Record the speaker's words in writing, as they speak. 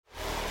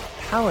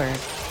Powered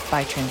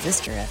by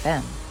Transistor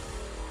FM.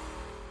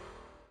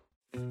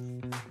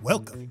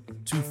 Welcome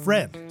to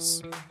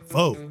Friends,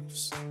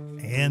 Foes,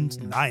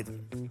 and Neither.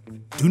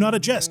 Do not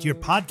adjust your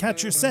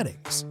podcatcher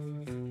settings,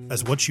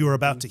 as what you are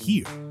about to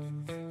hear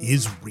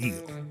is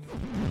real.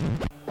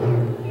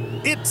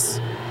 It's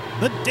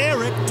the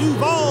Derek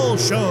Duval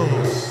Show.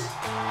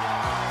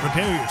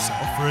 Prepare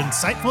yourself for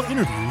insightful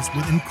interviews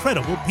with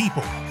incredible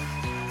people.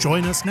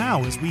 Join us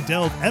now as we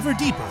delve ever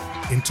deeper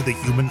into the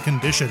human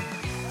condition.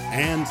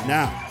 And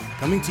now,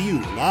 coming to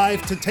you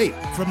live to tape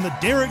from the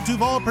Derek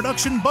Duval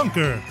production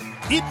bunker,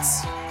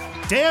 it's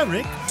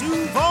Derek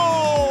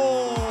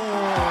Duval!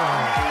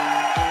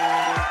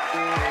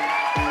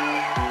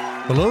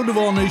 Hello,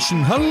 Duval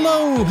Nation.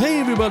 Hello. Hey,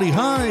 everybody.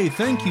 Hi.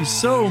 Thank you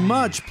so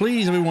much.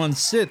 Please, everyone,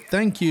 sit.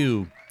 Thank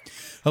you.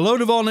 Hello,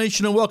 Duval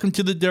Nation, and welcome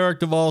to the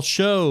Derek Duval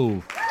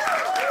Show.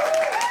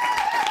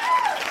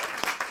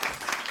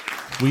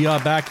 We are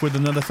back with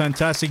another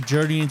fantastic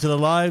journey into the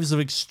lives of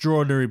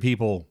extraordinary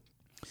people.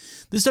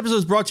 This episode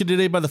is brought to you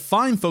today by the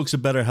fine folks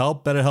at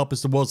BetterHelp. BetterHelp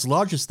is the world's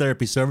largest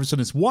therapy service,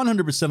 and it's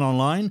 100%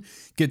 online.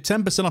 Get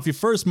 10% off your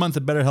first month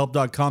at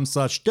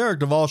BetterHelp.com/Derek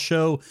Duval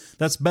Show.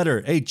 That's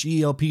better,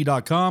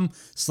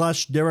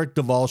 HELP.com/Derek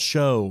Duval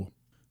Show.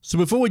 So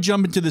before we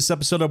jump into this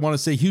episode, I want to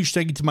say a huge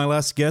thank you to my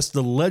last guest,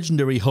 the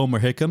legendary Homer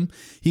Hickam.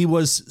 He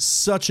was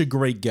such a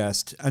great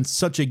guest and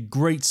such a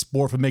great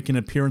sport for making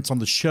an appearance on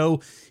the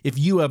show. If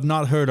you have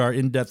not heard our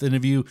in-depth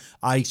interview,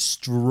 I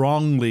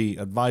strongly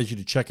advise you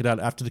to check it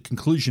out after the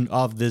conclusion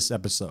of this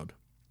episode.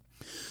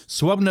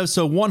 So up in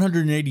episode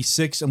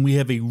 186, and we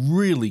have a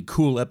really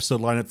cool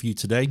episode lineup for you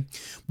today.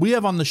 We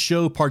have on the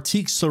show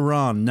Parteek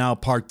Saran. Now,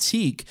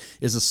 Parteek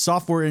is a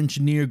software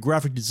engineer,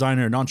 graphic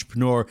designer, and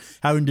entrepreneur,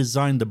 having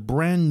designed the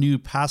brand new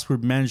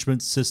password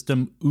management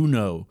system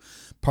Uno.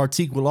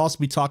 Parteek will also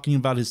be talking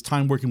about his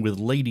time working with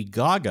Lady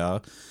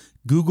Gaga,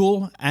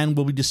 Google, and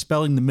will be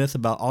dispelling the myth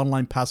about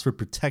online password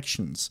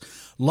protections.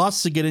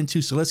 Lots to get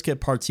into, so let's get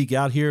Parteek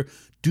out here.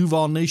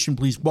 Duval Nation,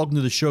 please welcome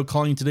to the show,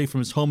 calling today from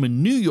his home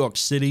in New York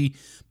City,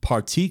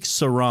 Parteek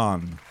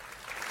Saran.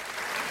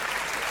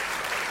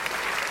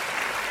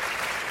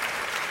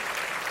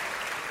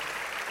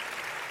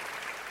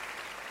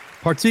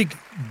 Parteek,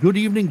 good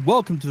evening.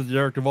 Welcome to the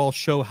Derek Duval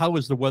Show. How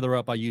is the weather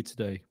out by you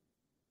today?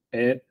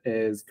 It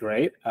is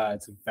great.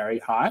 It's very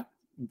hot,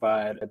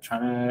 but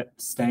trying to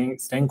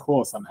staying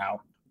cool somehow.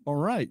 All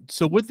right.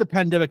 So with the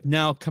pandemic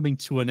now coming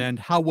to an end,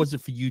 how was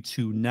it for you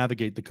to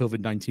navigate the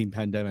COVID-19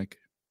 pandemic?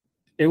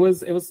 It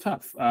was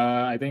tough.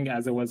 I think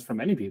as it was for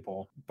many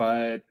people,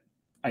 but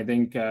I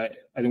think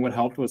what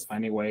helped was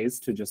finding ways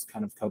to just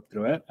kind of cope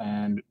through it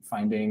and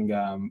finding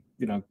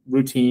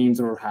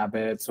routines or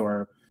habits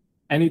or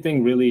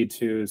anything really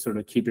to sort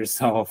of keep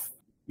yourself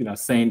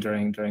sane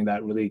during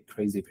that really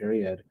crazy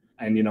period.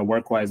 And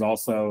work-wise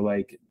also,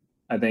 like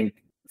I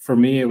think for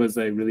me it was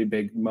a really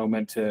big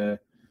moment to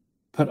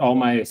put all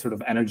my sort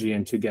of energy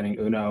into getting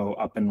Uno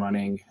up and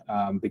running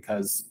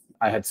because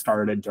I had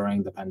started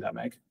during the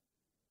pandemic.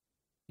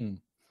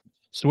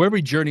 So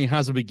every journey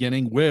has a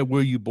beginning. Where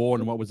were you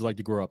born and what was it like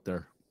to grow up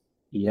there?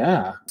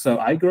 Yeah. So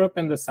I grew up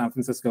in the San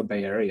Francisco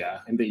Bay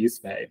Area in the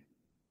East Bay.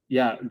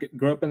 Yeah,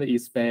 grew up in the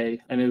East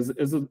Bay, and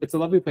it's a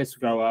lovely place to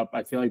grow up.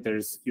 I feel like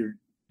you're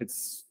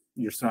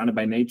surrounded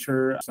by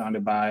nature,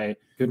 surrounded by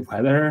good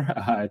weather.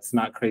 It's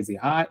not crazy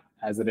hot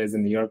as it is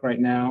in New York right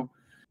now.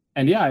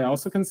 And yeah, I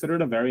also consider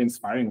it a very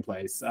inspiring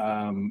place.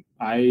 I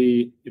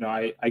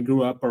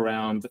grew up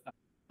around,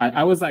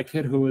 I was that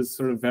kid who was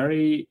sort of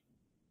very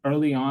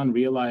early on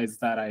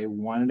realized that I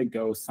wanted to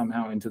go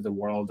somehow into the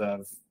world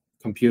of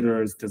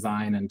computers,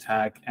 design, and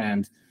tech.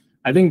 And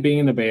I think being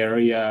in the Bay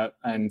Area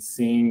and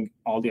seeing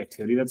all the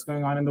activity that's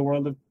going on in the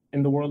world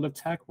of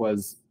tech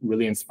was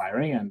really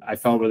inspiring. And I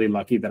felt really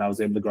lucky that I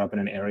was able to grow up in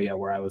an area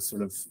where I was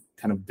sort of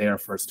kind of there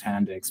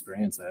firsthand to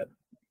experience it.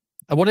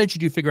 At what age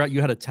did you figure out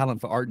you had a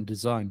talent for art and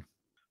design?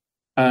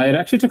 It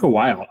actually took a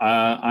while.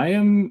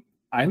 I'm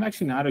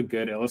actually not a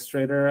good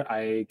illustrator.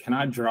 I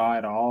cannot draw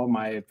at all.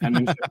 My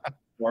penmanship is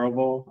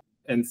horrible.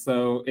 And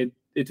so it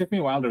took me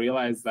a while to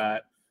realize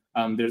that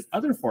there's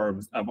other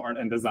forms of art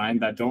and design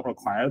that don't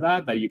require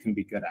that you can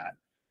be good at.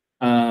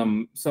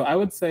 So I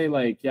would say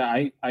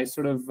I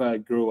sort of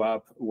grew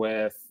up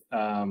with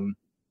one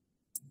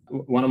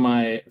of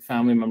my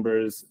family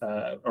members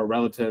or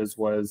relatives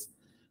was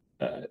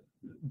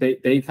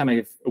they kind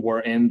of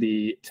were in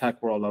the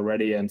tech world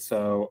already. And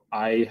so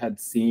I had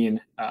seen,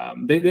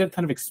 they had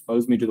kind of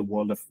exposed me to the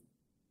world of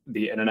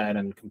the internet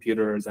and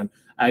computers. And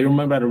I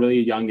remember at a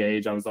really young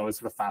age, I was always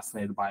sort of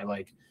fascinated by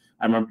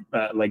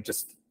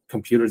just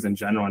computers in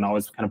general and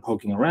always kind of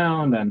poking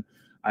around. And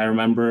I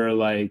remember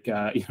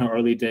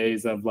early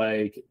days of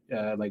like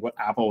what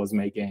Apple was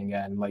making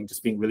and like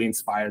just being really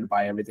inspired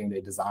by everything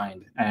they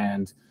designed.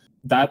 And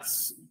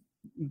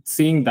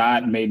seeing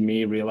that made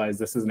me realize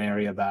this is an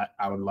area that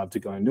I would love to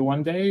go into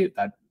one day,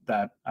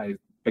 that I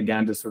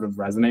began to sort of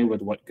resonate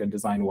with what good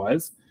design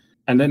was.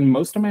 And then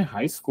most of my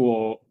high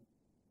school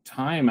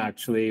time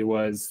actually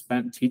was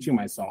spent teaching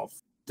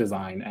myself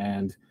design.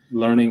 And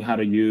learning how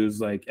to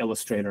use like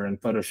Illustrator and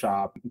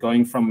Photoshop,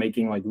 going from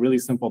making like really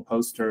simple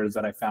posters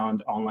that I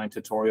found online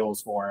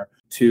tutorials for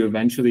to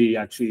eventually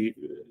actually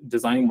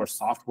designing more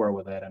software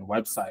with it and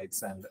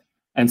websites.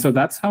 And so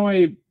that's how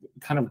I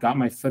kind of got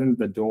my foot into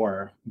the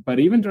door. But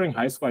even during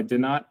high school, I did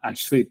not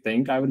actually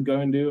think I would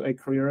go into a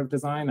career of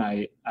design.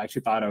 I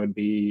actually thought I would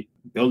be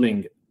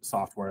building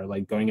software,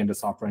 like going into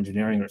software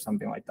engineering or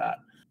something like that.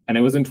 And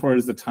it wasn't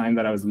towards the time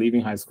that I was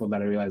leaving high school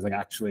that I realized, like,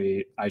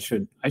 actually, I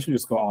should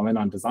just go all in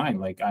on design.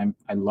 Like,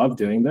 I love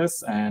doing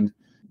this, and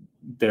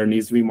there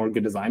needs to be more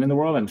good design in the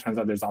world. And it turns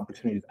out there's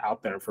opportunities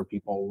out there for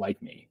people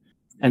like me.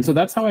 And so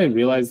that's how I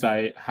realized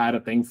I had a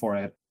thing for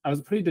it. I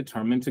was pretty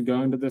determined to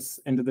go into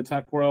the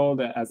tech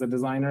world as a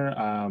designer.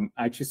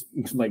 I actually,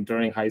 like,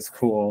 during high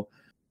school,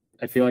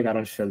 I feel like I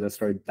don't share this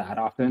story that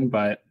often,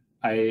 but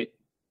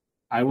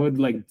I would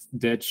like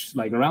ditch,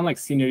 like around like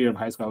senior year of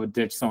high school, I would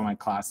ditch some of my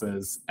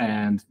classes.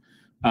 And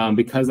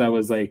because I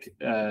was like,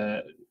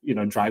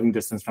 driving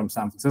distance from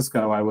San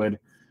Francisco, I would,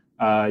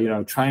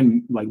 try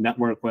and like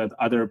network with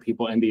other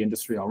people in the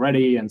industry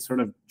already and sort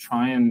of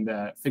try and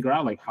figure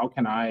out like, how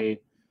can I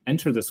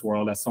enter this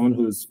world as someone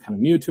who's kind of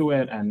new to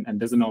it and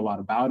doesn't know a lot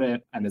about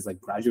it and is like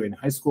graduating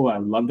high school. I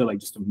would love to like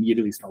just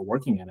immediately start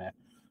working in it.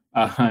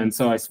 And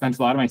so I spent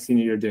a lot of my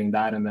senior year doing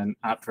that. And then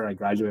after I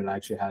graduated, I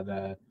actually had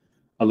a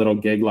little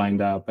gig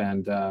lined up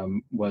and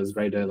was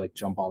ready to like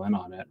jump all in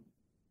on it.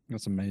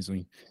 That's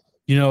amazing.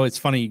 You know, it's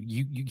funny.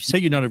 You say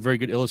you're not a very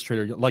good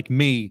illustrator. Like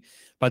me,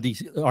 by the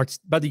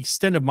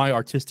extent of my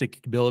artistic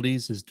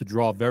abilities is to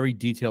draw very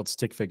detailed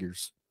stick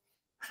figures.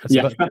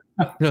 That's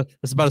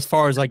that's about as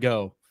far as I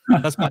go.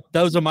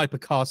 Those are my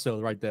Picasso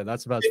right there.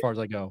 That's about as far as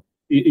I go.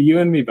 You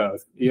and me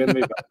both.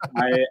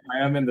 I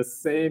am in the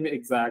same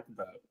exact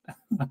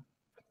boat.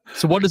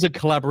 So what does a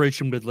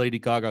collaboration with Lady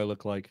Gaga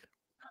look like?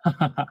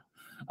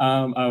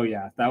 Oh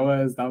yeah, that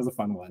was a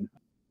fun one.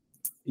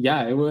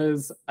 Yeah, it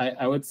was.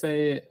 I would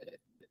say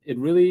it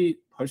really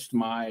pushed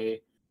my.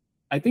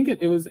 I think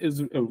it was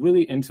a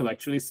really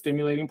intellectually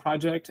stimulating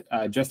project,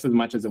 just as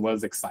much as it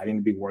was exciting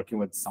to be working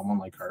with someone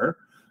like her.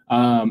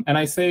 And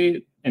I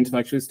say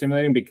intellectually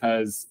stimulating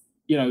because,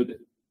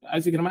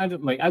 as you can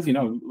imagine, like as you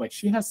know, like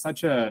she has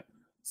such a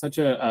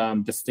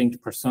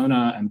distinct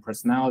persona and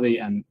personality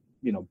and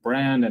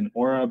brand and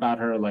aura about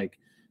her, like,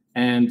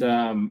 and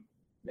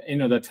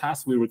the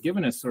task we were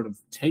given is sort of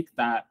take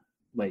that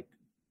like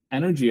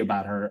energy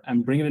about her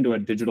and bring it into a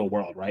digital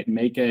world, right?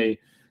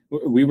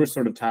 We were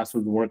sort of tasked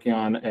with working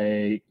on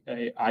a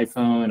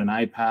iPhone, an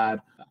iPad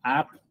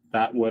app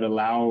that would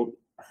allow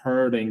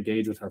her to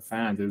engage with her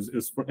fans. It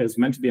was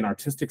meant to be an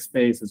artistic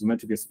space. It was meant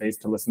to be a space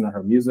to listen to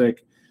her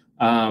music.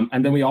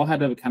 And then we all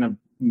had to kind of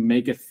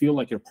make it feel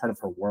like you're part of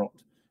her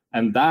world.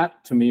 And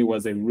that to me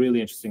was a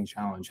really interesting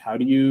challenge. How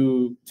do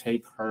you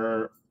take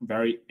her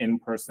very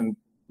in-person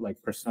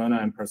like persona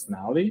and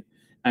personality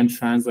and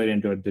translate it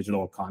into a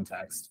digital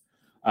context?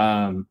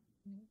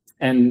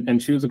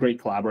 And she was a great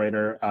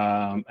collaborator,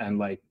 and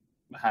like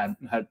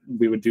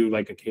we would do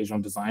like occasional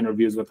design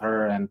reviews with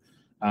her, and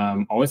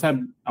always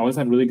had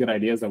really good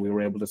ideas that we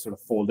were able to sort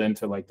of fold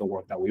into like the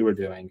work that we were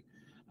doing.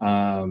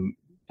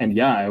 And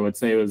yeah, I would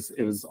say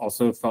it was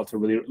also felt a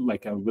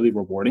really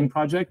rewarding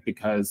project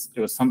because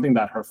it was something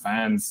that her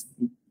fans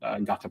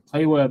got to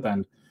play with,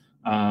 and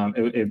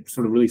it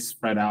sort of really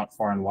spread out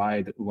far and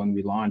wide when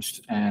we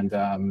launched. And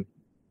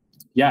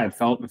it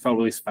felt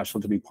really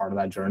special to be part of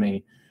that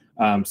journey.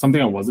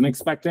 Something I wasn't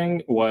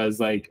expecting was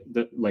like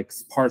the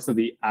parts of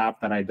the app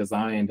that I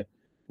designed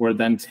were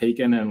then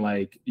taken and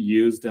like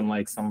used in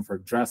like some of her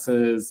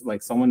dresses.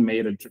 Like someone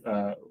made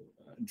a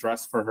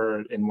dress for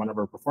her in one of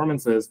her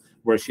performances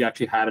where she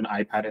actually had an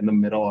iPad in the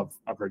middle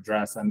of her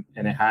dress, and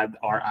it had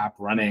our app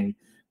running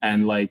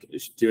and like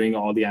doing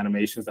all the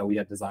animations that we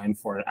had designed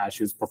for it as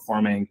she was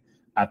performing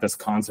at this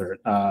concert.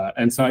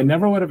 And so I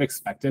never would have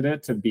expected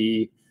it to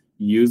be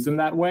used in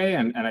that way,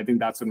 and I think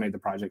that's what made the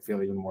project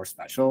feel even more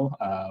special,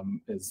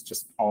 is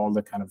just all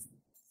the kind of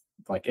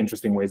like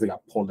interesting ways it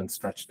got pulled and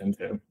stretched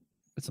into.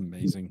 That's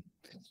amazing.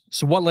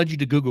 So what led you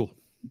to Google?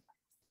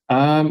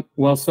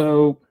 Well,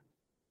 so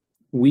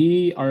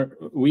we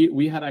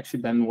had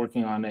actually been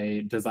working on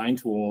a design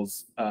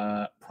tools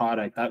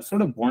product that's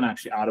sort of born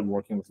actually out of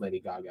working with Lady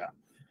Gaga.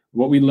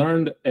 What we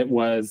learned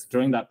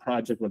during that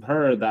project with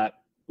her that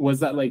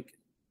like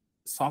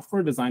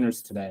software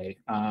designers today,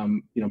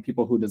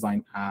 people who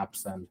design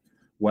apps and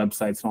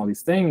websites and all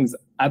these things,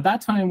 at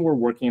that time were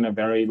working in a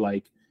very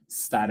like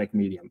static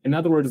medium. In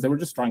other words, they were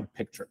just drawing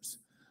pictures.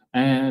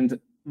 And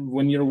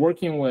when you're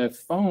working with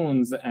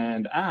phones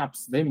and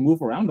apps, they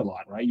move around a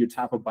lot, right? You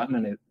tap a button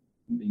and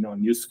a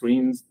new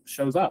screen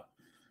shows up.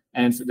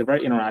 And so they're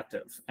very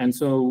interactive. And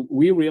so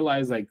we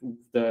realized like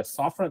the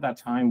software at that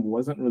time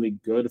wasn't really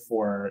good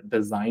for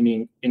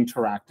designing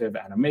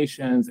interactive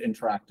animations,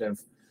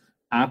 interactive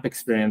app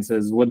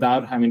experiences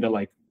without having to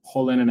like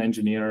pull in an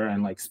engineer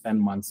and like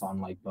spend months on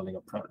like building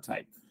a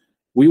prototype.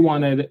 We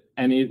wanted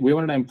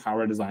to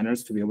empower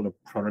designers to be able to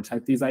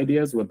prototype these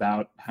ideas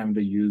without having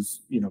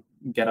to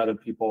get other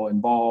people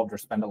involved or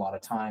spend a lot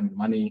of time and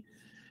money.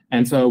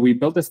 And so we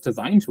built this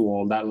design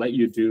tool that let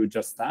you do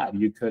just that.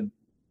 You could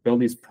build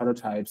these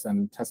prototypes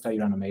and test out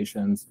your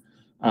animations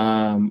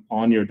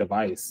on your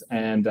device.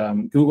 And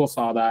Google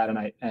saw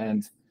that,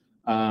 and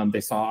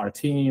they saw our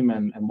team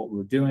and what we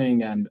were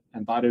doing, and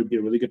thought it would be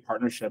a really good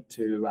partnership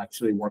to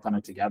actually work on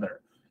it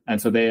together. And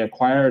so they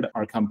acquired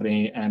our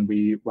company, and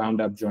we wound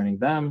up joining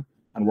them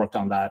and worked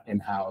on that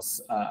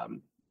in-house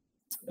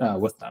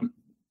with them.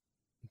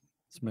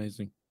 It's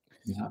amazing.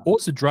 Yeah. What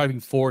was the driving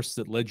force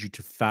that led you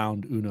to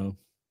found Uno?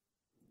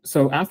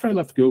 So after I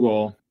left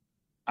Google,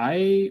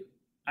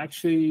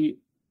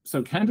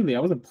 so candidly, I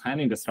wasn't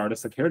planning to start a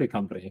security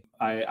company.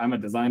 I'm a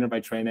designer by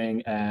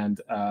training, and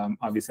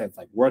obviously I've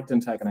worked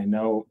in tech, and I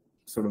know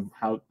sort of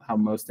how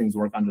most things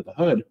work under the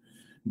hood.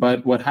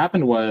 But what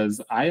happened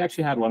was I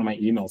actually had one of my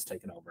emails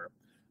taken over,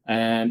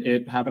 and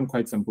it happened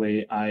quite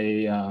simply.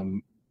 I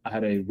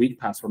had a weak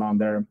password on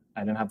there.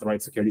 I didn't have the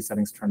right security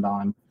settings turned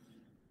on.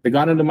 They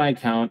got into my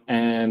account,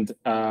 and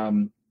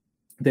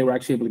they were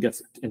actually able to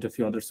get into a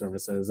few other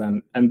services.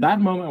 And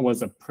that moment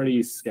was a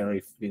pretty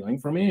scary feeling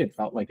for me. It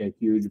felt like a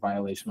huge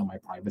violation of my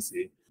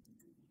privacy.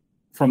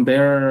 From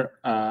there,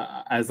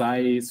 as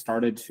I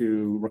started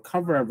to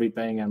recover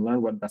everything and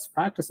learn what best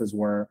practices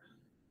were,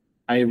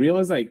 I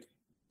realized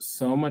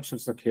so much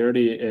of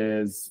security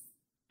is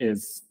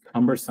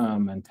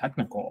cumbersome and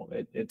technical.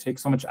 It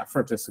takes so much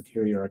effort to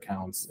secure your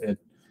accounts. You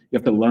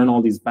have to learn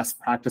all these best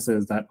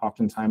practices that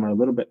oftentimes are a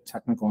little bit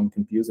technical and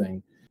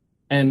confusing.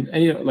 And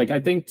I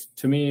think,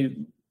 to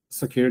me,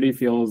 security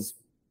feels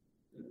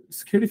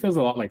a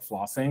lot like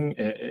flossing.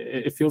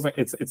 It feels like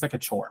it's like a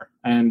chore,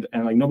 and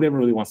nobody ever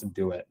really wants to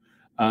do it.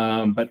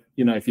 But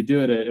if you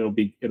do it,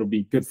 it'll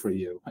be good for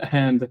you.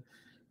 And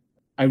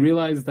I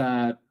realized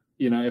that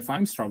if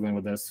I'm struggling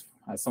with this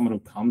as someone who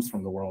comes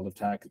from the world of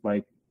tech,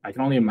 I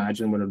can only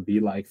imagine what it would be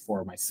like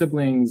for my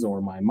siblings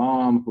or my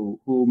mom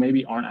who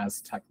maybe aren't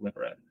as tech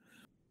literate.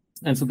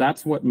 And so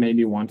that's what made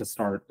me want to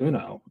start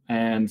Uno,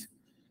 and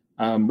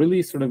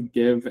really sort of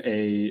give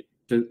a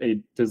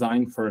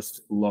design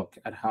first look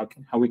at how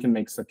we can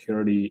make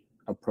security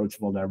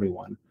approachable to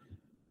everyone.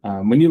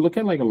 When you look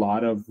at a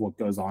lot of what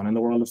goes on in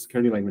the world of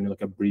security, when you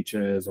look at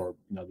breaches or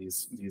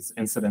these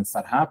incidents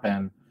that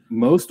happen,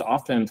 most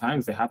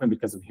oftentimes they happen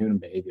because of human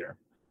behavior.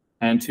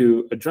 And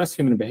to address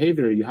human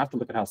behavior, you have to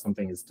look at how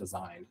something is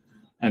designed.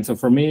 And so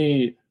for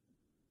me,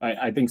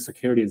 I think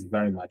security is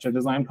very much a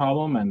design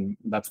problem, and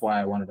that's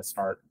why I wanted to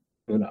start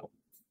Uno.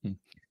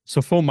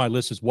 So for my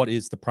listeners, what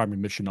is the primary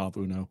mission of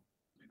Uno?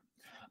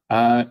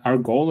 Our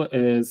goal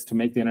is to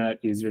make the internet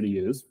easier to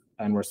use,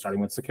 and we're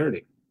starting with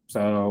security.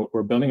 So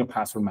we're building a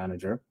password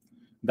manager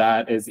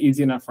that is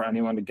easy enough for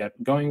anyone to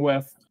get going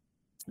with,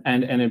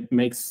 and it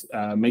makes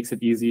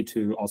it easy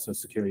to also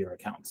secure your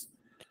accounts.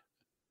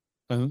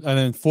 And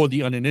then for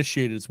the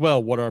uninitiated as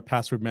well, what are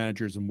password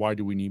managers and why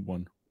do we need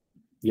one?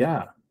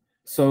 Yeah.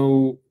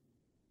 So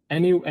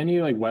any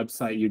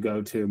website you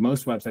go to,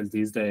 most websites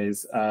these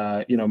days,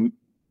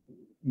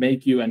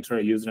 make you enter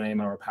a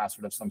username or a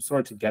password of some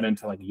sort to get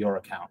into your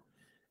account.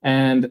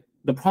 And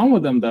the problem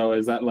with them, though,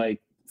 is that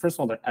first of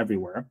all, they're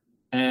everywhere,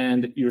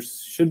 and you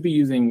should be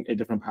using a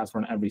different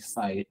password on every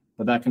site,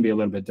 but that can be a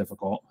little bit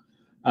difficult.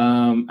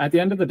 At the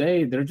end of the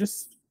day, they're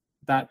just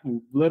that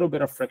little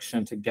bit of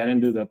friction to get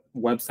into the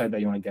website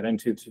that you want to get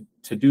into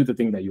to do the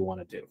thing that you want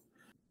to do.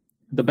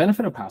 The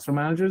benefit of password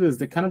managers is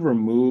they kind of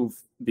remove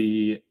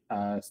the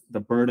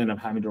burden of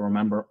having to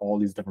remember all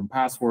these different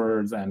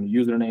passwords and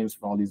usernames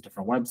for all these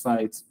different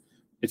websites.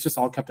 It's just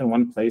all kept in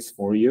one place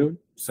for you,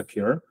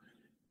 secure.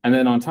 And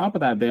then on top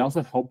of that, they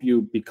also help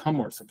you become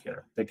more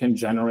secure. They can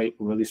generate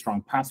really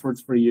strong passwords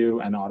for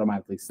you and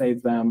automatically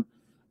save them.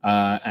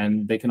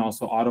 And they can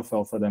also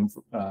autofill for them,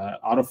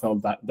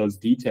 those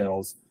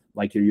details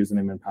like your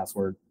username and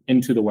password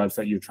into the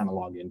website you're trying to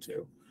log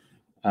into.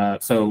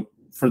 So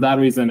for that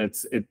reason,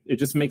 it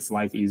just makes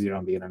life easier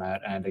on the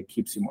internet, and it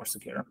keeps you more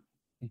secure.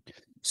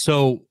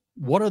 So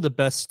what are the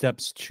best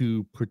steps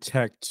to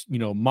protect,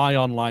 my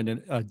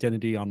online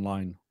identity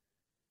online?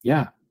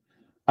 Yeah.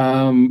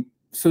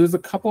 So there's a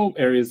couple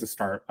areas to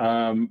start.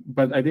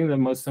 But I think the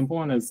most simple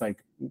one is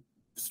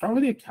start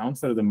with the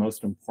accounts that are the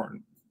most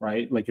important,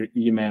 right? Like your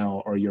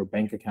email or your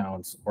bank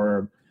accounts,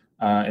 or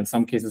in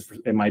some cases,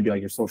 it might be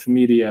your social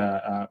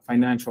media,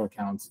 financial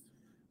accounts.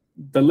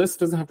 The list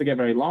doesn't have to get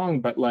very long,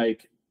 but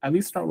at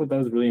least start with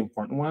those really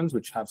important ones,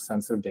 which have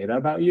sensitive data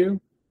about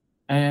you.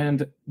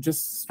 And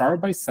just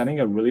start by setting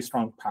a really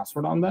strong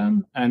password on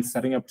them and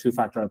setting up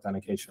two-factor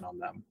authentication on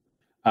them.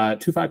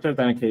 Two-factor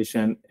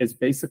authentication is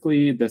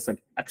basically this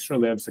extra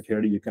layer of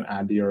security you can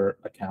add to your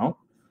account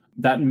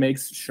that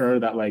makes sure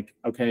that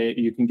okay,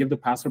 you can give the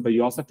password, but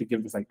you also have to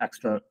give this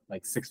extra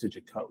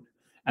 6-digit code.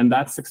 And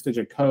that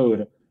 6-digit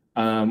code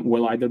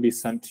will either be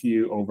sent to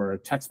you over a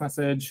text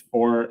message,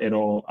 or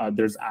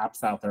there's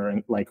apps out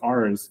there like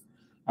ours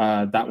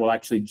that will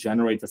actually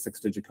generate the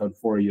 6-digit code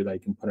for you that you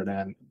can put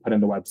in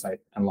the website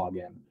and log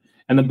in.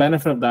 And the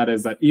benefit of that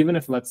is that even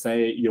if, let's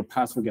say, your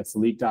password gets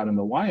leaked out in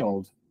the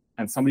wild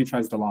and somebody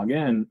tries to log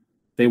in,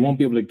 they won't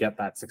be able to get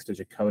that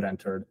 6-digit code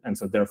entered. And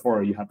so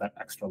therefore you have that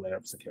extra layer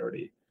of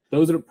security.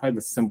 those are probably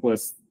the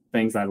simplest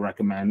things I'd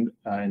recommend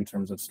in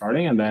terms of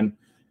starting. And then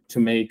to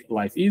make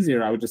life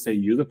easier, I would just say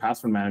use a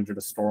password manager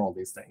to store all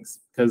these things.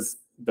 Because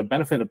the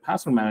benefit of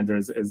password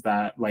managers is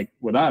that, like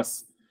with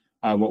us,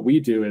 what we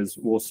do is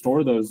we'll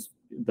store the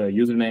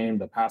username,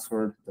 the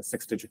password, the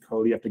 6-digit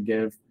code you have to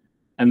give.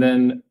 And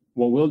then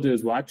what we'll do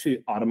is we'll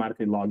actually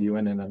automatically log you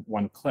in a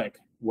one click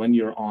when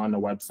you're on a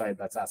website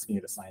that's asking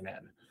you to sign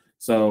in.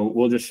 So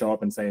we'll just show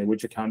up and say,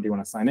 which account do you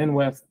want to sign in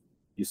with?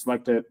 You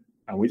select it,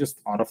 and we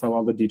just autofill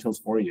all the details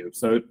for you.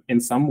 So in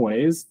some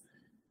ways,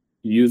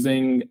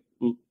 using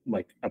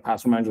like a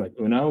password manager like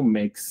Uno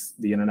makes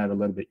the internet a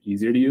little bit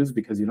easier to use,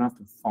 because you don't have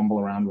to fumble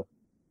around with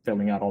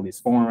filling out all these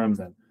forms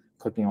and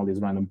clicking all these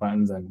random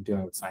buttons and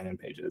dealing with sign-in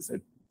pages.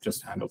 It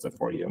just handles it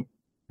for you.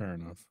 Fair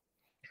enough.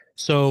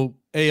 So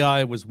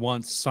AI was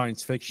once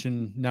science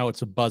fiction. Now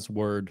it's a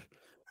buzzword.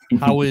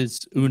 How is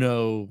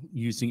Uno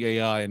using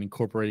AI and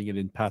incorporating it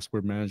in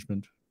password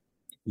management?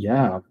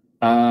 Yeah.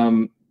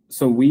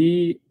 So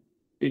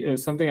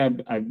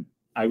something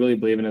I really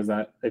believe in is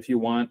that if you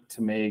want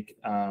to make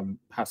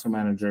password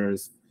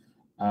managers,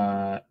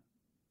 if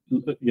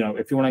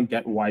you want to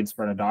get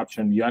widespread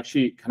adoption, you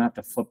actually kind of have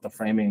to flip the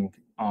framing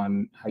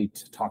on how you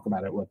talk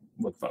about it with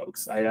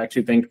folks. I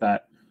actually think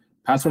that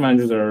password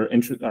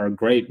managers are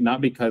great,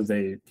 not because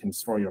they can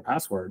store your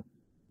password,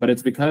 but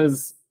it's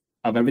because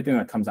of everything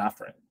that comes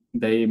after it.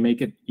 They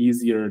make it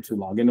easier to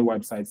log into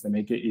websites. They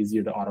make it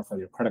easier to autofill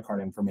your credit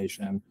card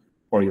information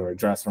or your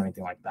address or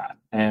anything like that.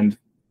 And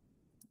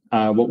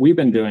what we've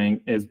been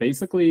doing is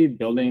basically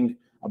building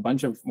a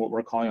bunch of what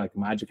we're calling like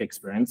magic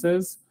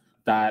experiences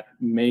that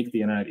make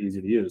the internet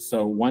easy to use.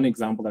 So one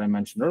example that I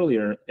mentioned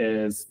earlier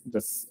is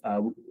this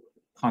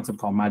concept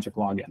called magic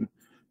login.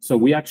 So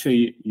we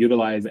actually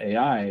utilize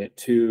AI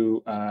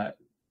to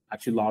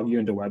actually log you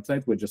into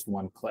websites with just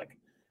one click.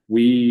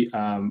 We,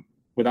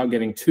 without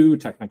getting too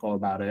technical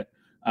about it,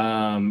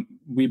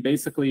 we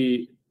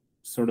basically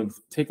sort of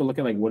take a look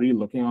at like, what are you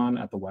looking on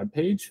at the web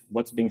page?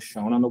 What's being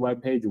shown on the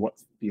web page? What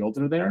fields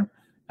are there?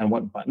 And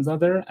what buttons are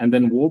there? And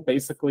then we'll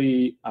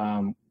basically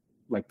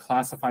like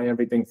classify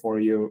everything for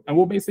you. And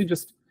we'll basically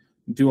just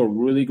do a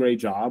really great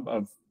job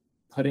of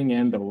putting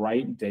in the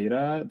right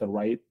data, the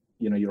right,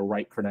 your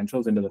right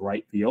credentials into the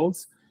right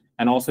fields,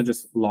 and also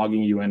just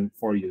logging you in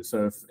for you.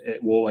 So if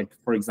it will, like,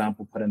 for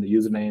example, put in the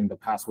username, the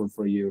password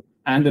for you,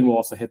 and then we'll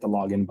also hit the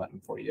login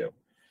button for you.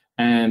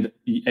 And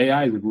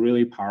AI is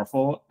really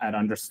powerful at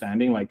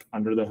understanding, like,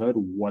 under the hood,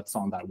 what's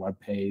on that web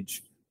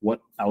page, what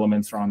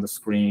elements are on the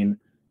screen,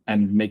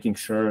 and making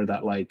sure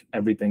that like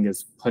everything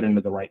is put into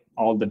the right,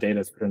 all the data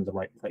is put into the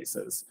right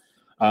places.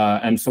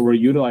 And so we're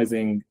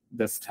utilizing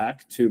this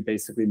tech to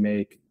basically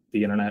make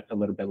the internet a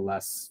little bit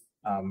less,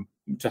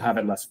 to have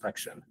it less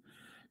friction.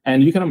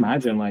 And you can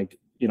imagine, like,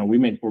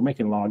 we're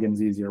making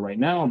logins easier right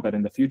now, but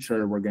in the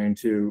future, we're going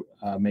to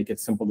make it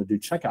simple to do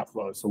checkout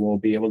flows. So we'll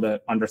be able to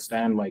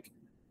understand like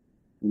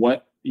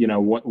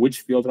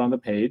which fields are on the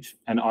page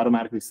and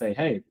automatically say,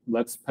 hey,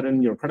 let's put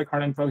in your credit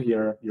card info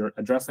here, your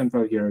address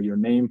info here, your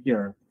name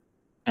here,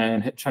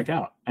 and hit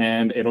checkout,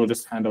 and it'll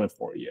just handle it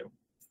for you.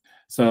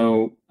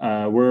 So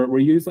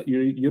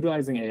you're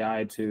utilizing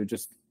AI to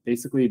just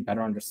basically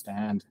better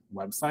understand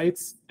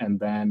websites and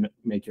then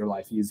make your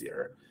life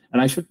easier. And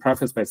I should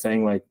preface by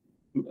saying, like,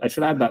 I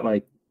should add that,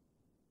 like,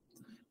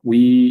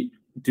 we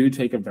do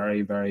take a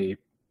very, very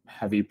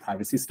heavy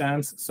privacy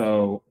stance.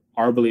 So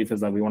our belief is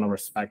that we want to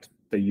respect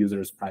the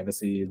user's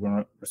privacy, we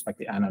want to respect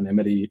the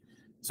anonymity.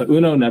 So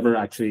Uno never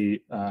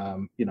actually,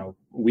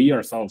 we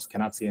ourselves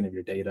cannot see any of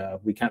your data.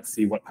 We can't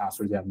see what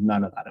passwords you have,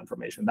 none of that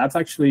information. That's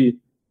actually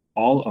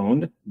all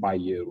owned by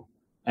you,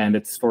 and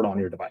it's stored on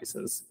your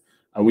devices.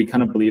 We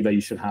kind of believe that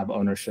you should have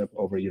ownership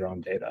over your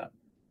own data.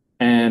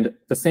 And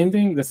the same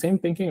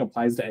thinking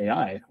applies to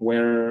AI,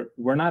 where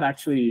we're not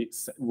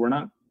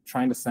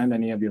trying to send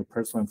any of your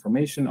personal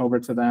information over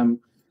to them.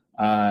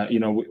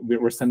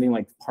 We're sending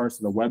like parts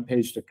of the web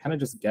page to kind of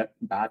just get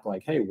back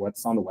like, hey,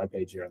 what's on the web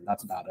page here? And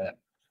that's about it.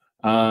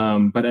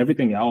 But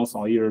everything else,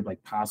 all your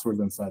like passwords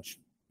and such,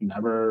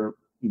 never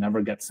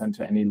get sent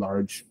to any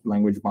large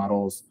language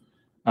models.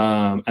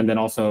 And then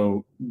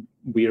also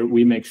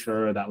we make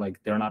sure that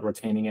like they're not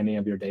retaining any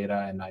of your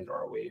data, and neither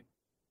are we.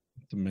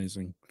 It's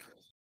amazing.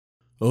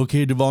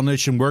 Okay, Duval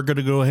Nation, we're going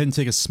to go ahead and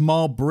take a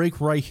small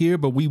break right here,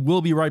 but we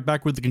will be right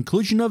back with the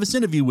conclusion of this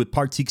interview with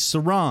Parteek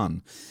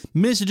Saran.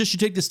 May I suggest you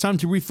take this time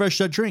to refresh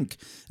that drink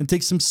and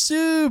take some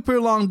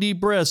super long deep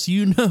breaths.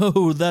 You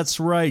know, that's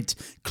right,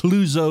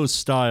 Clouseau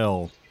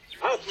style.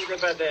 Out with the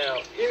bad air,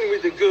 in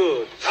with the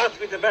good. Out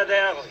with the bad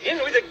air, in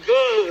with the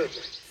good.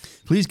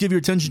 Please give your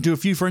attention to a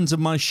few friends of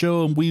my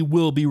show, and we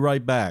will be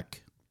right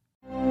back.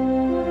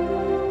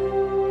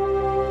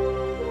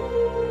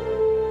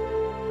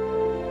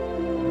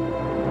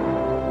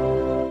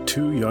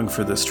 Too young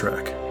for this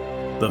trek.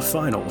 The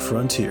Final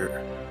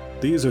Frontier.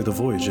 These are the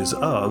voyages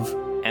of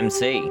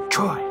MC,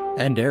 Troy,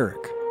 and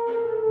Eric.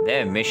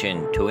 Their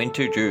mission to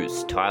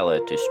introduce Tyler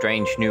to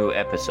strange new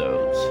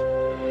episodes.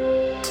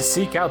 To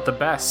seek out the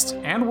best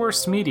and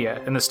worst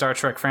media in the Star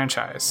Trek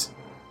franchise.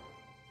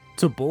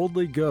 to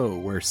boldly go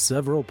where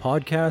several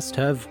podcasts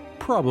have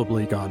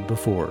probably gone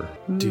before.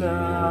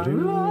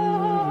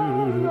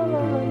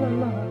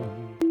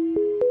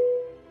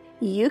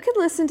 You can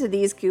listen to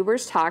these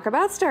goobers talk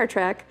about Star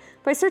Trek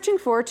by searching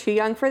for Too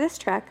Young for This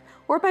Trek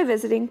or by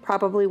visiting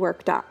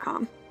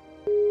probablywork.com.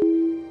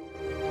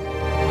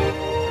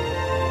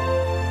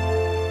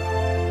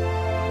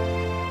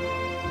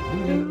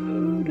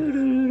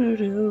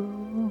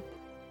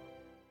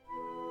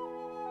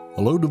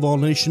 Hello, Duvall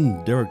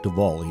Nation. Derek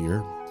Duvall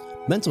here.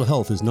 Mental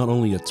health is not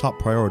only a top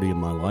priority in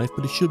my life,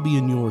 but it should be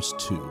in yours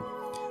too.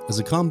 As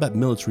a combat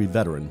military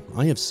veteran,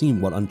 I have seen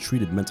what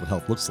untreated mental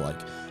health looks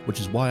like, which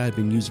is why I've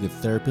been using a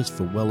therapist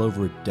for well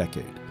over a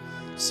decade.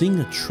 Seeing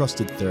a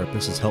trusted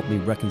therapist has helped me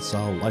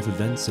reconcile life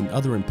events and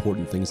other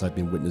important things I've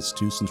been witness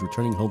to since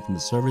returning home from the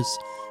service,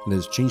 and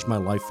has changed my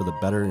life for the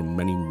better in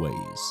many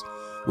ways.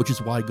 Which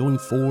is why going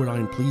forward I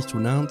am pleased to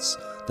announce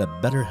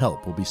that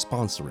BetterHelp will be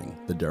sponsoring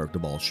The Derek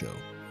Duvall Show.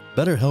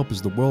 BetterHelp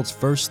is the world's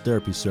first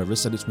therapy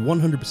service, and it's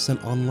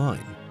 100%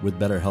 online. With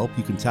BetterHelp,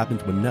 you can tap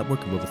into a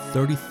network of over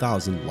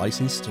 30,000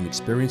 licensed and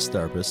experienced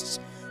therapists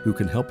who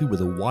can help you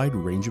with a wide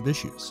range of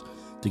issues.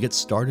 To get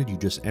started, you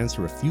just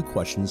answer a few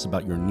questions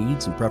about your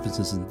needs and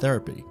preferences in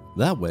therapy.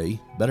 That way,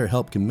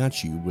 BetterHelp can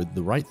match you with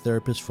the right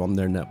therapist from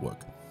their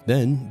network.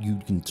 Then, you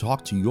can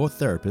talk to your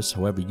therapist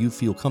however you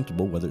feel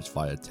comfortable, whether it's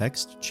via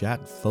text,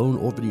 chat, phone,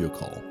 or video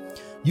call.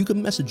 You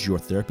can message your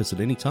therapist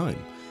at any time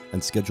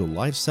and schedule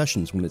live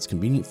sessions when it's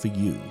convenient for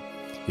you.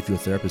 If your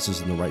therapist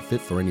isn't the right fit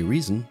for any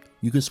reason,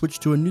 you can switch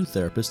to a new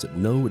therapist at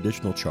no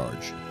additional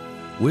charge.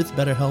 With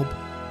BetterHelp,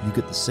 you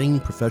get the same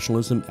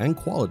professionalism and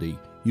quality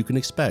you can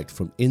expect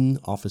from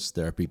in-office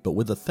therapy, but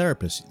with a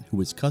therapist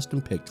who is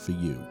custom-picked for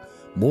you,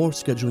 more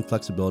scheduling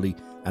flexibility,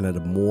 and at a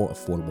more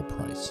affordable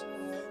price.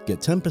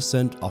 Get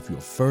 10% off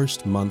your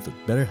first month at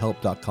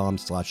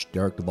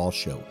betterhelp.com/Derek Duvall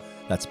Show.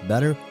 That's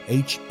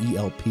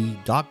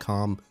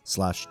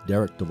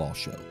betterhelp.com/Derek Duvall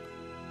Show.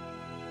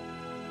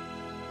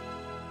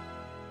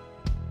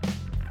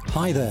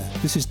 Hi there,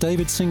 this is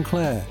David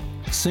Sinclair,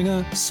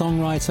 singer,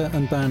 songwriter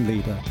and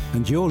bandleader,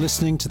 and you're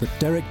listening to The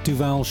Derek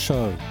Duvall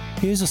Show.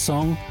 Here's a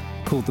song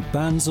called The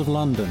Bands of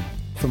London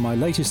from my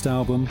latest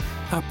album,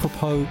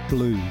 Apropos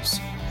Blues.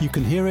 You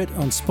can hear it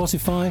on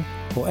Spotify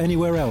or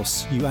anywhere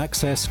else you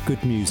access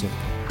good music.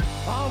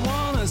 I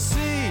wanna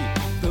see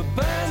the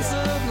bands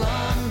of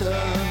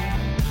London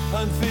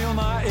and feel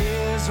my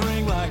ears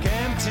ring like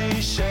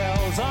empty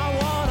shells. I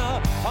wanna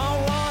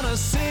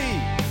see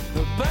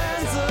the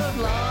bands of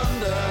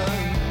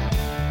London,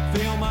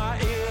 feel my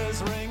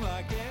ears ring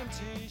like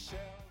empty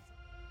shells.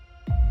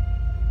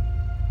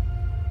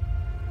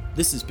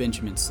 This is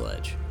Benjamin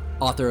Sledge,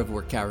 author of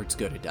Where Cowards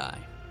Go to Die.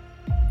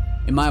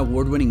 In my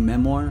award-winning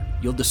memoir,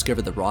 you'll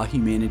discover the raw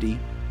humanity,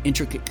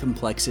 intricate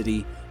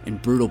complexity,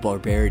 and brutal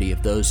barbarity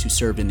of those who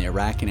served in the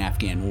Iraq and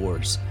Afghan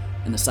wars,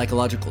 and the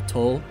psychological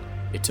toll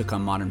it took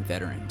on modern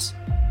veterans.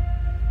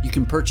 You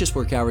can purchase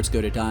Where Cowards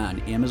Go to Die on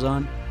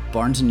Amazon,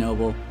 Barnes &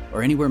 Noble,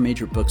 or anywhere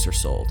major books are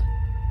sold.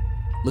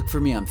 Look for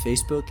me on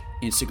Facebook,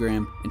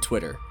 Instagram, and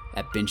Twitter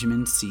at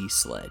Benjamin C.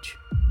 Sledge.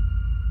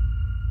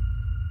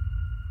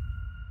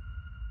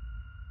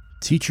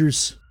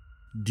 Teachers,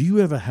 do you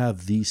ever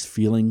have these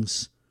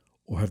feelings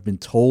or have been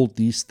told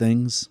these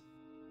things?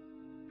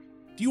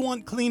 Do you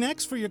want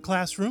Kleenex for your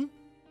classroom?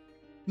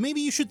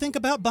 Maybe you should think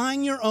about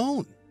buying your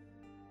own,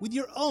 with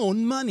your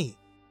own money.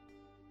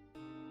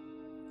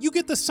 You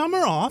get the summer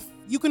off,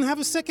 you can have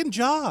a second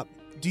job.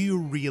 Do you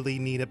really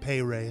need a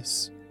pay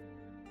raise?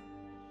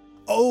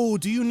 Oh,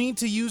 do you need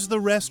to use the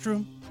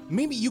restroom?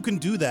 Maybe you can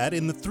do that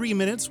in the 3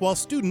 minutes while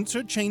students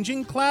are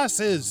changing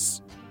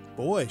classes.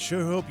 Boy,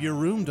 sure hope your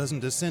room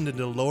doesn't descend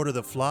into Lord of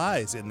the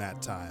Flies in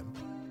that time.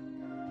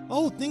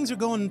 Oh, things are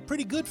going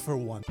pretty good for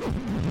one.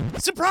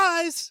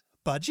 Surprise!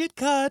 Budget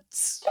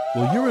cuts!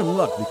 Well, you're in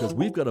luck because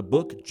we've got a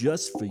book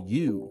just for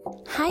you.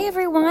 Hi,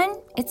 everyone.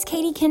 It's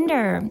Katie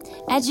Kinder,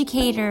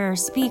 educator,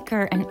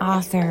 speaker, and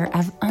author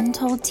of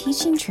Untold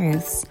Teaching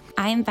Truths.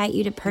 I invite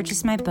you to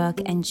purchase my book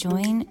and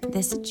join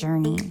this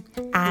journey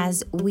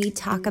as we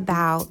talk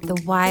about the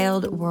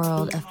wild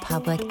world of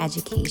public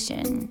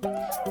education.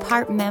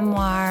 Part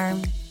memoir,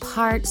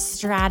 part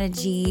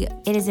strategy.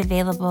 It is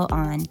available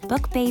on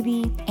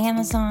BookBaby,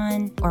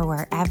 Amazon, or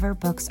wherever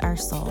books are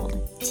sold.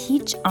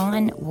 Teach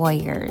on,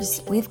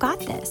 warriors. We've got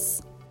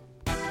this.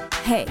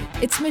 Hey,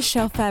 it's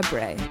Michelle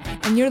Fabre,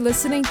 and you're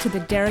listening to The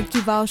Derek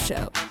Duvall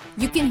Show.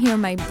 You can hear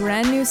my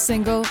brand new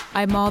single,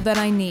 I'm All That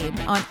I Need,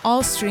 on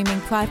all streaming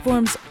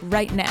platforms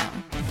right now.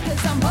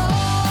 'Cause I'm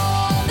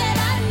all that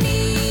I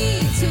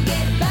need to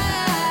get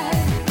by.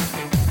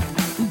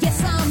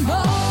 Yes, I'm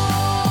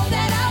all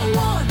that I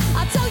want.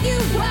 I'll tell you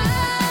why.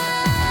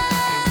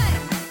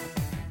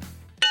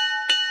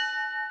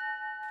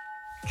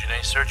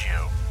 Janae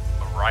Sergio,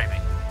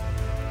 arriving.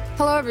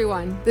 Hello,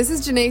 everyone. This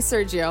is Janae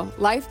Sergio,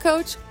 life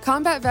coach,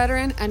 combat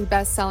veteran, and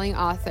best-selling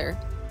author.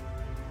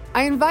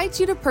 I invite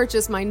you to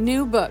purchase my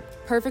new book,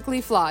 Perfectly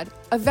Flawed,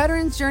 A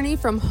Veteran's Journey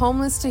from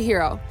Homeless to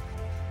Hero.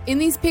 In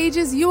these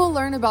pages, you will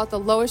learn about the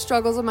lowest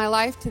struggles of my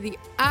life to the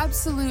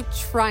absolute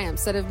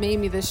triumphs that have made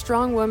me the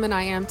strong woman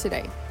I am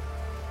today.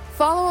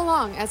 Follow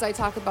along as I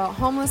talk about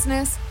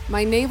homelessness,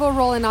 my naval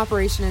role in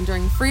Operation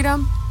Enduring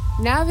Freedom,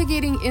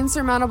 navigating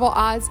insurmountable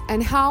odds,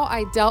 and how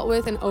I dealt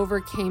with and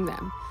overcame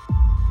them.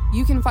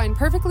 You can find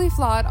Perfectly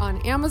Flawed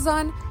on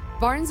Amazon,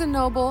 Barnes &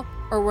 Noble,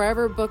 or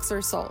wherever books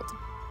are sold.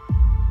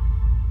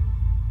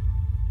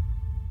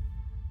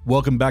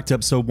 Welcome back to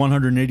episode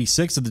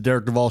 186 of the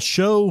Derek Duvall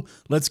Show.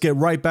 Let's get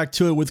right back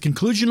to it with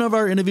conclusion of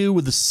our interview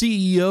with the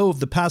CEO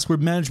of the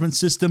password management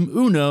system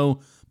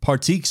Uno,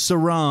 Parteek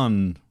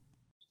Saran.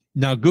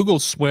 Now, Google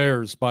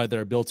swears by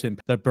their built-in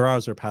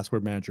browser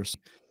password managers.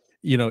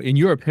 You know, in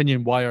your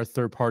opinion, why are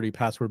third-party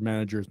password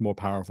managers more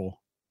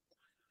powerful?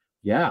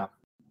 Yeah,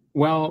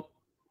 well,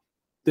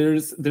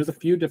 there's a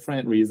few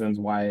different reasons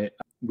why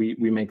we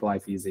make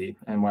life easy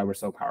and why we're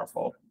so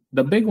powerful.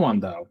 The big one,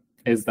 though,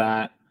 is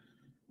that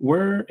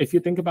if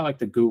you think about like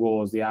the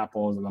Googles, the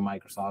Apples, and the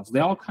Microsofts, they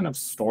all kind of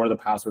store the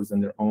passwords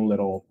in their own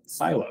little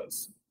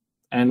silos.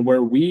 And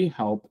where we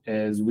help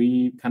is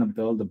we kind of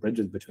build the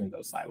bridges between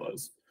those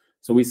silos.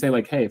 So we say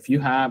like, hey, if you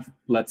have,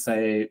 let's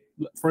say,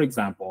 for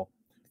example,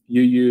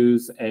 you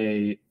use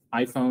a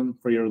iPhone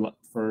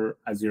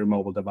as your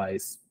mobile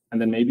device, and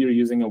then maybe you're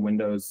using a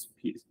Windows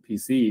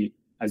PC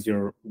as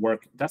your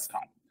work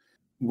desktop.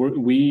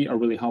 We are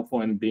really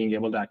helpful in being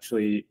able to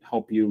actually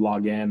help you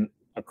log in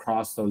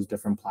across those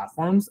different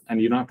platforms,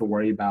 and you don't have to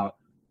worry about,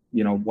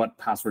 what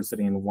password's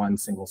sitting in one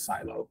single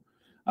silo.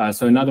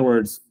 So in other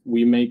words,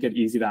 we make it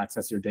easy to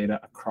access your data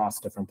across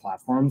different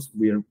platforms.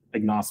 We are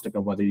agnostic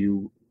of whether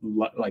you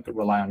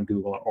rely on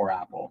Google or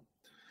Apple.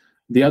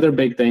 The other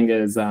big thing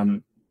is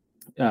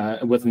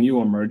with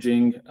new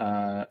emerging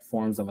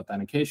forms of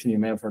authentication, you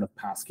may have heard of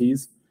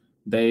passkeys.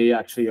 They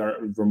actually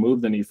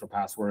remove the need for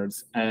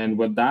passwords. And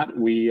with that,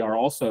 we are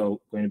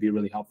also going to be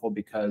really helpful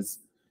because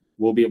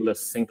we'll be able to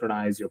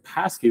synchronize your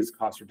passkeys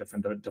across your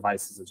different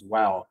devices as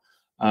well,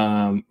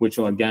 which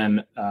will,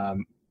 again,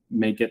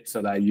 make it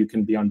so that you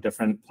can be on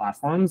different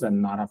platforms and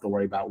not have to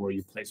worry about where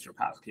you placed your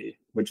passkey,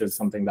 which is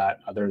something that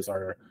others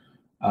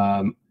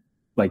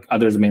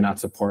may not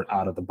support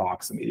out of the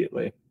box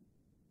immediately.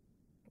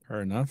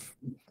 Fair enough.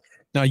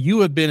 Now,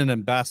 you have been an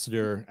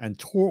ambassador and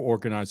tour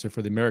organizer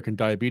for the American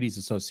Diabetes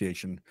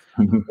Association.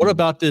 What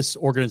about this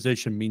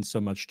organization means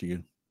so much to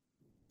you?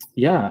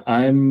 Yeah,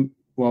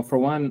 well, for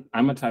one,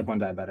 I'm a type 1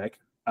 diabetic.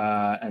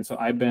 And so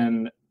I've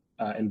been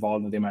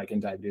involved with the American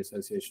Diabetes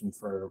Association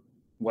for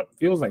what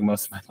feels like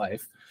most of my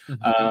life.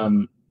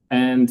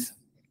 And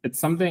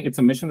it's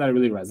a mission that I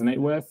really resonate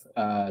with.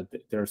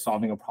 They're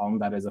solving a problem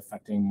that is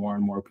affecting more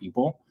and more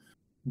people.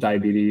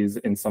 Diabetes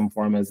in some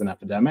form is an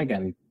epidemic,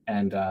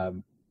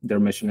 and their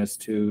mission is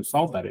to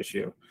solve that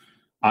issue.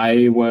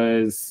 I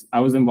was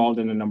involved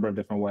in a number of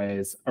different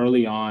ways.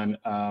 Early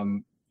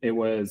on, it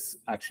was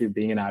actually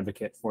being an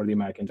advocate for the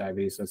American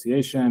Diabetes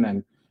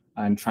Association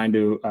and trying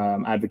to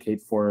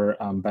advocate for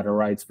better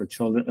rights for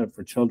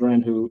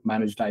children who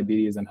manage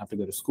diabetes and have to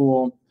go to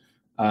school.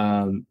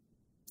 And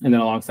then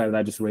alongside of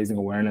that, just raising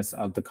awareness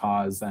of the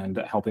cause and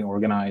helping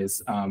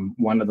organize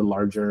one of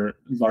the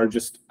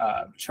largest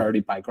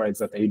charity bike rides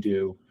that they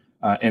do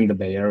in the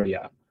Bay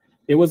Area.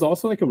 It was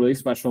also like a really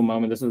special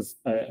moment. This was,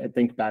 I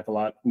think back a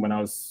lot when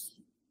I was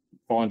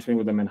volunteering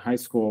with them in high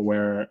school,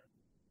 where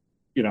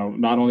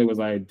not only was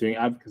I doing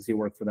advocacy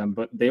work for them,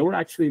 but they were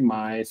actually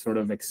my sort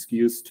of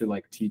excuse to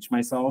like teach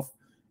myself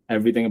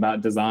everything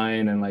about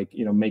design and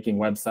making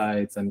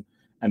websites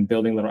and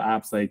building little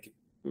apps. Like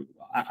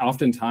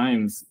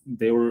oftentimes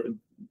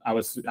I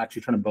was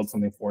actually trying to build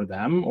something for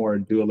them or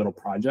do a little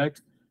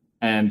project.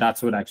 And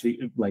that's what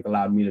actually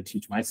allowed me to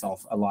teach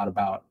myself a lot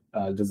about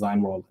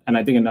design world. And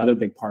I think another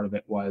big part of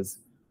it was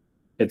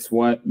it's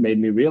what made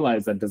me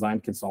realize that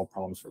design can solve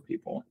problems for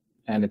people.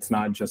 And it's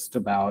not just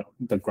about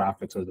the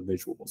graphics or the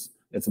visuals.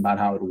 It's about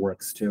how it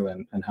works too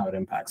and how it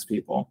impacts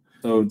people.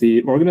 So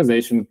the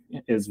organization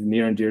is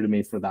near and dear to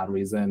me for that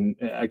reason,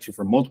 actually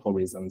for multiple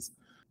reasons.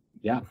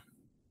 Yeah.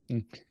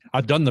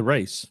 I've done the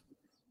race.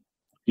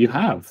 You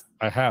have?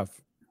 I have.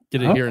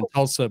 Did it here in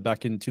Tulsa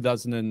back in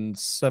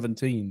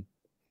 2017.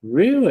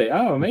 Really?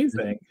 Oh,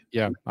 amazing.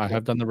 Yeah, I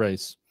have done the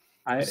race.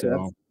 That's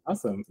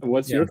awesome.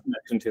 What's your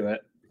connection to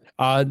it?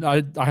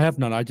 I have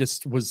none. I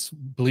just was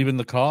believing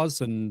the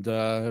cause and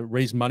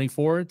raised money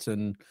for it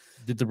and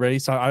did the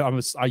race.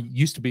 I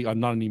used to be. I'm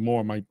not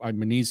anymore. My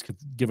knees have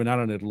given out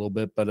on it a little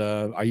bit, but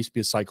I used to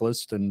be a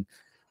cyclist and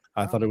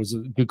I thought it was a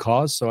good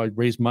cause, so I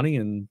raised money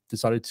and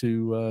decided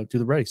to do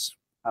the race.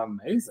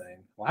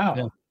 Amazing!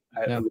 Wow,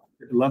 Yeah.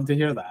 I'd love to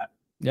hear that.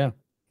 Yeah.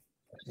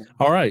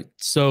 All right.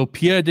 So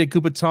Pierre de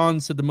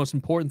Coubertin said the most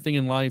important thing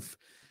in life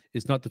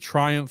is not the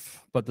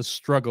triumph, but the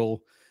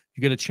struggle.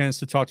 You get a chance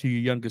to talk to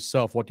your younger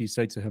self. What do you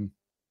say to him?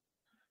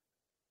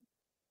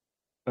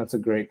 That's a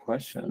great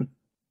question.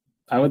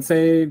 I would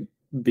say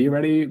be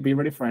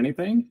ready for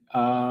anything,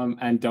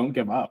 and don't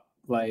give up.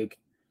 Like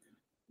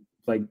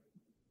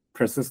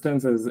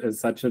persistence is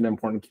such an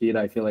important key to,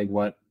 I feel like,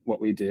 what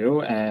we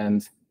do,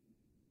 and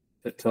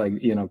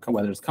to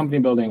whether it's company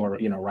building or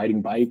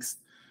riding bikes,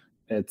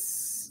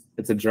 it's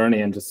a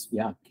journey, and just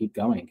keep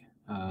going.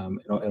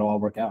 It'll all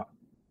work out.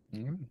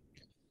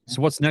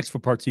 So what's next for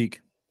Parteek?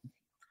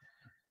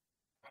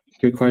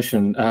 Good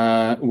question.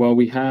 Well,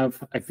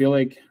 I feel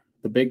like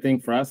the big thing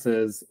for us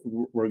is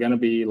we're going to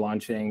be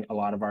launching a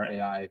lot of our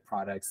AI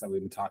products that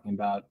we've been talking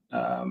about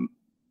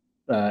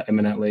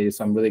imminently.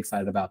 So I'm really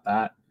excited about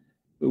that.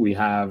 We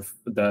have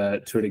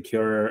the Tour de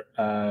Cure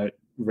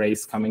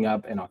race coming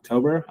up in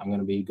October. I'm going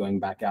to be going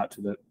back out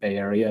to the Bay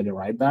Area to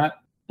ride that.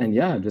 And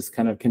just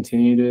kind of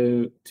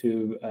continue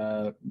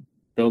to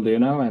build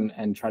Uno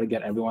and try to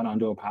get everyone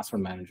onto a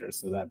password manager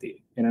so that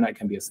the internet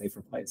can be a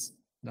safer place.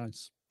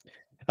 Nice.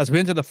 As we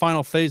enter the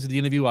final phase of the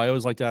interview, I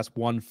always like to ask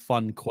one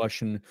fun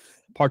question.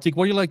 Parteek,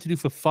 what do you like to do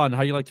for fun? How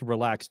do you like to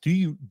relax? Do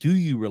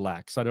you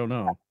relax? I don't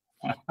know.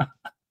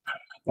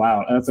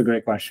 Wow, that's a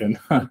great question.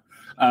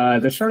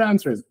 The short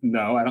answer is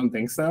no, I don't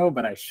think so,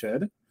 but I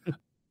should.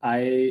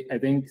 I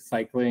think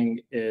cycling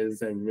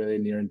is a really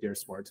near and dear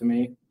sport to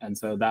me, and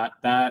so that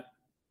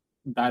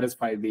is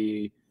probably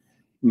the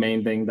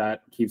main thing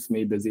that keeps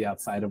me busy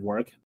outside of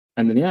work.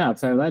 And then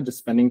outside of that, just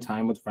spending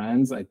time with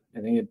friends. I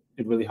think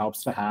it really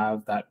helps to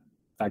have that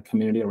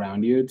community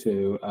around you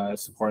to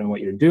supporting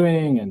what you're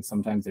doing, and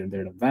sometimes they're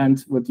there to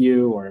vent with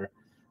you or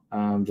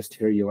just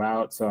hear you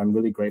out. So I'm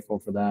really grateful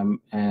for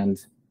them,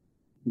 and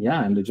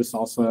to just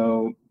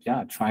also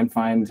try and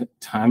find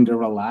time to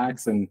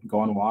relax and go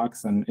on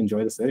walks and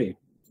enjoy the city.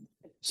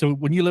 So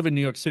when you live in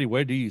New York City,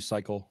 where do you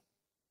cycle?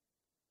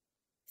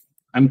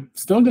 I'm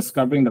still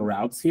discovering the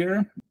routes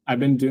here. I've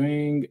been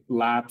doing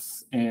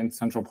laps in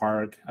Central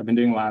Park. I've been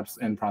doing laps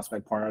in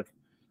Prospect Park.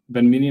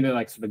 Been meaning to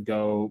sort of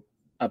go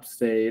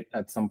upstate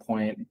at some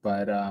point,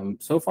 but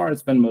so far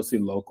it's been mostly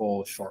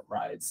local short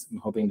rides. I'm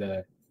hoping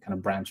to kind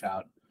of branch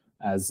out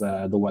as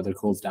the weather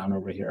cools down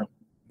over here.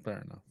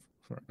 Fair enough.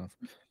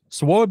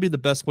 So what would be the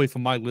best way for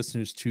my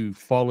listeners to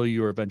follow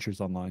your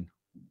adventures online?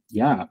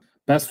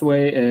 Best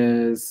way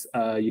is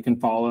you can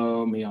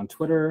follow me on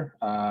Twitter.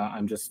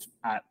 I'm just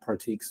at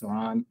Parteek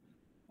Saran,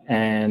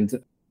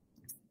 and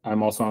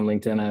I'm also on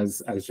LinkedIn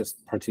as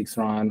just Parteek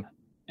Saran.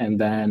 And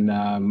then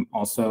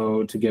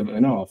also to give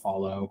Uno a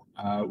follow,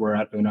 we're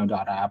at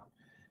uno.app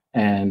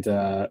and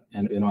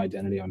Uno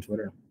Identity on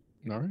Twitter.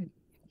 All right.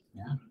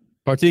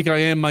 Parteek,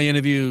 I end my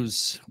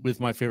interviews with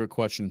my favorite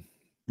question.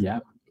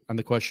 And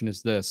the question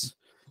is this: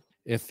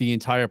 if the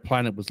entire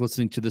planet was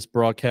listening to this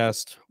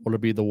broadcast, what would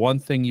be the one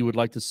thing you would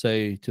like to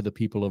say to the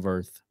people of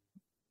Earth?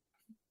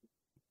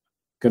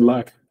 Good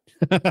luck.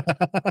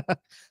 I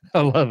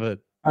love it.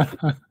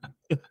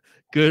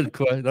 Good.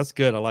 That's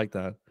good. I like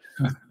that.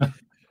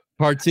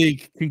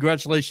 Parteek,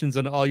 congratulations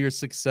on all your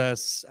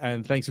success,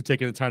 and thanks for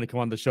taking the time to come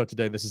on the show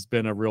today. This has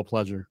been a real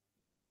pleasure.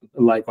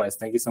 Likewise.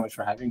 Thank you so much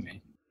for having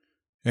me.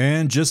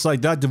 And just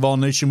like that, Duval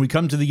Nation, we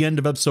come to the end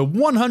of episode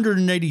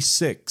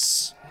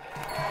 186.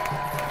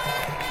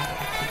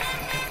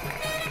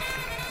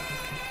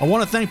 I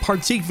want to thank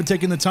Parteek for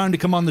taking the time to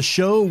come on the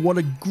show. What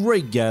a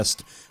great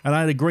guest. And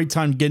I had a great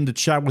time getting to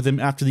chat with him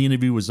after the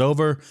interview was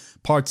over.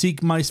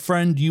 Parteek, my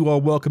friend, you are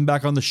welcome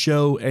back on the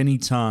show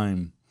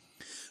anytime.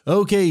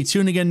 Okay,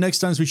 tune again next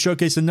time as we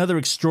showcase another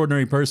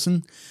extraordinary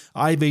person.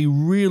 I have a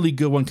really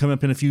good one coming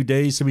up in a few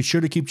days, so be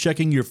sure to keep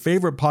checking your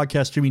favorite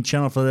podcast streaming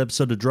channel for that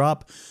episode to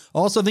drop.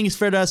 Also, I think it's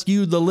fair to ask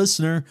you, the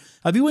listener,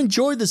 have you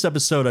enjoyed this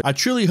episode? I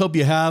truly hope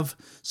you have,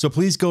 so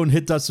please go and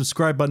hit that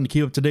subscribe button to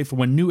keep up to date for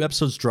when new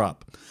episodes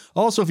drop.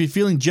 Also, if you're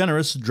feeling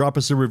generous, drop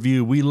us a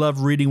review. We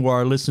love reading what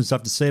our listeners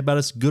have to say about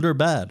us, good or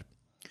bad.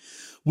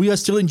 We are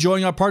still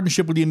enjoying our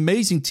partnership with the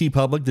amazing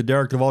TeePublic. The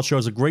Derek Duval Show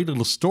has a great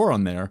little store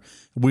on there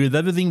with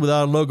everything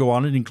without a logo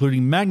on it,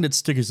 including magnets,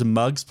 stickers, and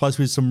mugs, plus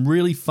we have some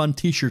really fun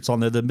t-shirts on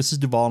there that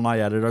Mrs. Duval and I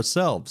added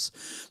ourselves.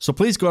 So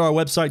please go to our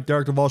website,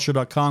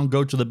 DerekDuvalShow.com,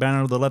 go to the banner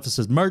on the left that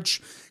says merch,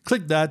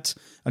 click that,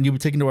 and you'll be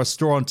taken to our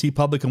store on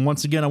TeePublic. And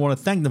once again, I want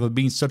to thank them for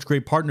being such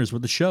great partners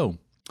with the show.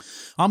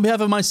 On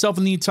behalf of myself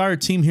and the entire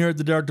team here at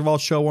the Derek Duval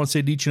Show, I want to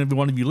say to each and every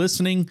one of you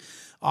listening,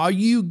 are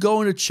you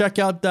going to check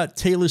out that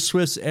Taylor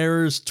Swift's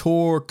Eras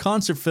Tour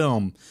concert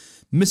film?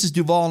 Mrs.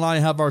 Duval and I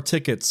have our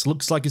tickets.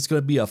 Looks like it's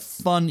going to be a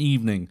fun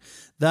evening.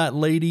 That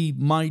lady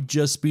might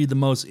just be the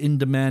most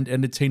in-demand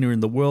entertainer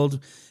in the world,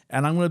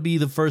 and I'm going to be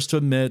the first to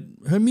admit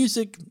her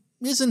music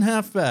isn't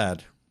half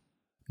bad.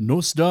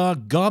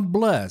 Nostar, God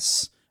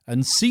bless,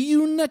 and see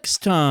you next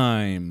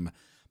time,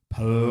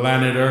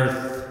 Planet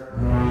Earth.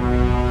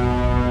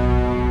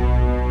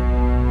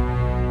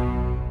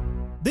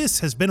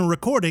 This has been a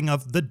recording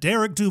of The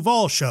Derek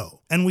Duval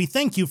Show, and we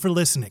thank you for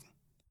listening.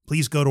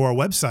 Please go to our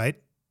website,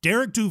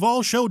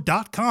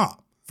 DerekDuvalShow.com,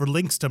 for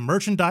links to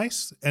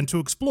merchandise and to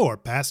explore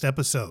past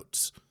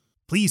episodes.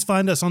 Please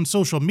find us on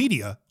social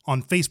media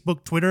on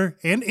Facebook, Twitter,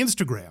 and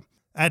Instagram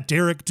at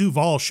Derek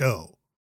Duval Show.